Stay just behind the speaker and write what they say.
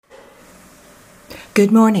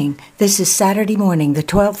Good morning. This is Saturday morning, the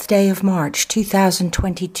 12th day of March,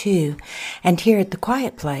 2022, and here at the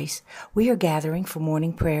Quiet Place, we are gathering for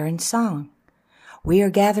morning prayer and song. We are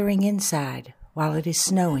gathering inside while it is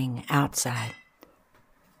snowing outside.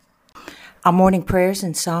 Our morning prayers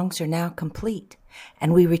and songs are now complete,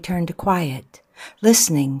 and we return to quiet,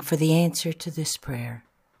 listening for the answer to this prayer.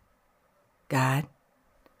 God,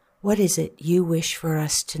 what is it you wish for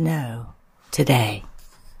us to know today?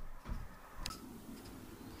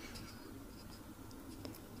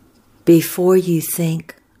 Before you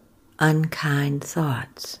think unkind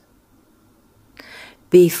thoughts,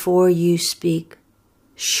 before you speak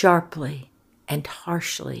sharply and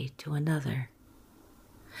harshly to another,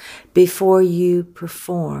 before you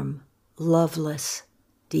perform loveless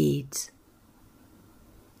deeds,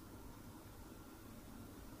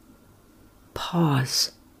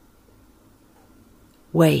 pause,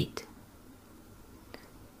 wait,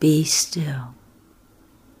 be still.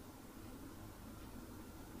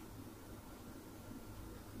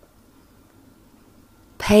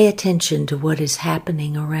 Pay attention to what is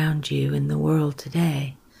happening around you in the world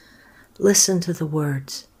today. Listen to the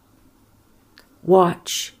words.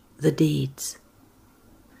 Watch the deeds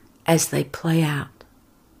as they play out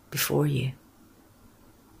before you.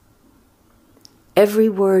 Every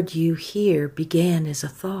word you hear began as a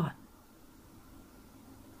thought.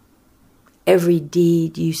 Every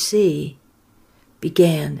deed you see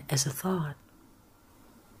began as a thought.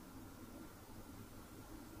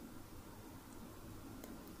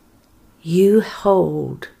 You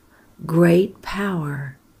hold great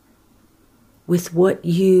power with what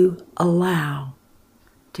you allow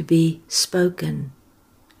to be spoken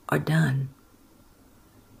or done.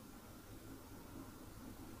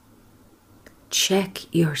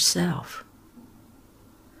 Check yourself.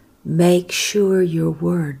 Make sure your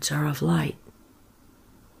words are of light.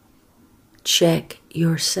 Check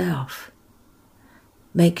yourself.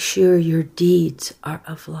 Make sure your deeds are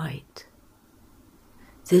of light.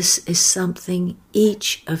 This is something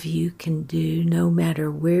each of you can do no matter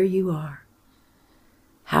where you are,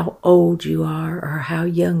 how old you are, or how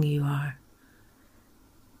young you are.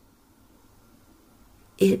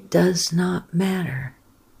 It does not matter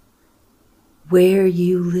where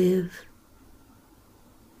you live.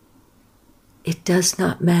 It does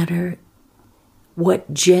not matter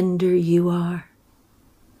what gender you are.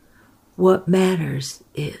 What matters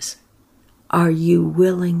is, are you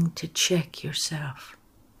willing to check yourself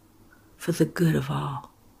for the good of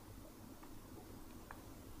all?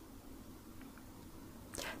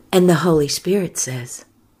 And the Holy Spirit says,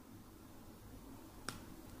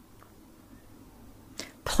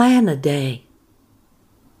 plan a day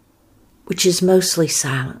which is mostly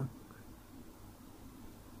silent.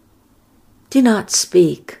 Do not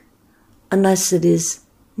speak unless it is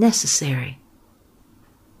necessary.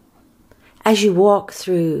 As you walk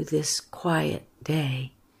through this quiet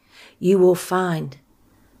day, you will find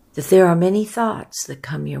that there are many thoughts that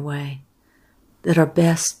come your way that are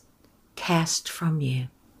best cast from you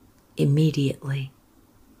immediately,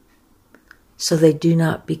 so they do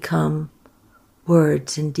not become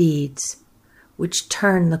words and deeds which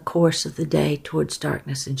turn the course of the day towards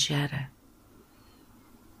darkness and shadow.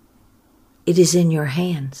 It is in your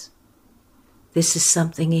hands. This is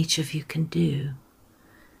something each of you can do.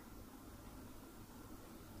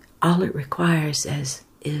 All it requires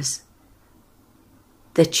is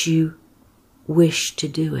that you wish to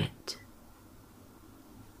do it.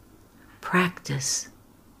 Practice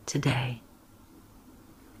today.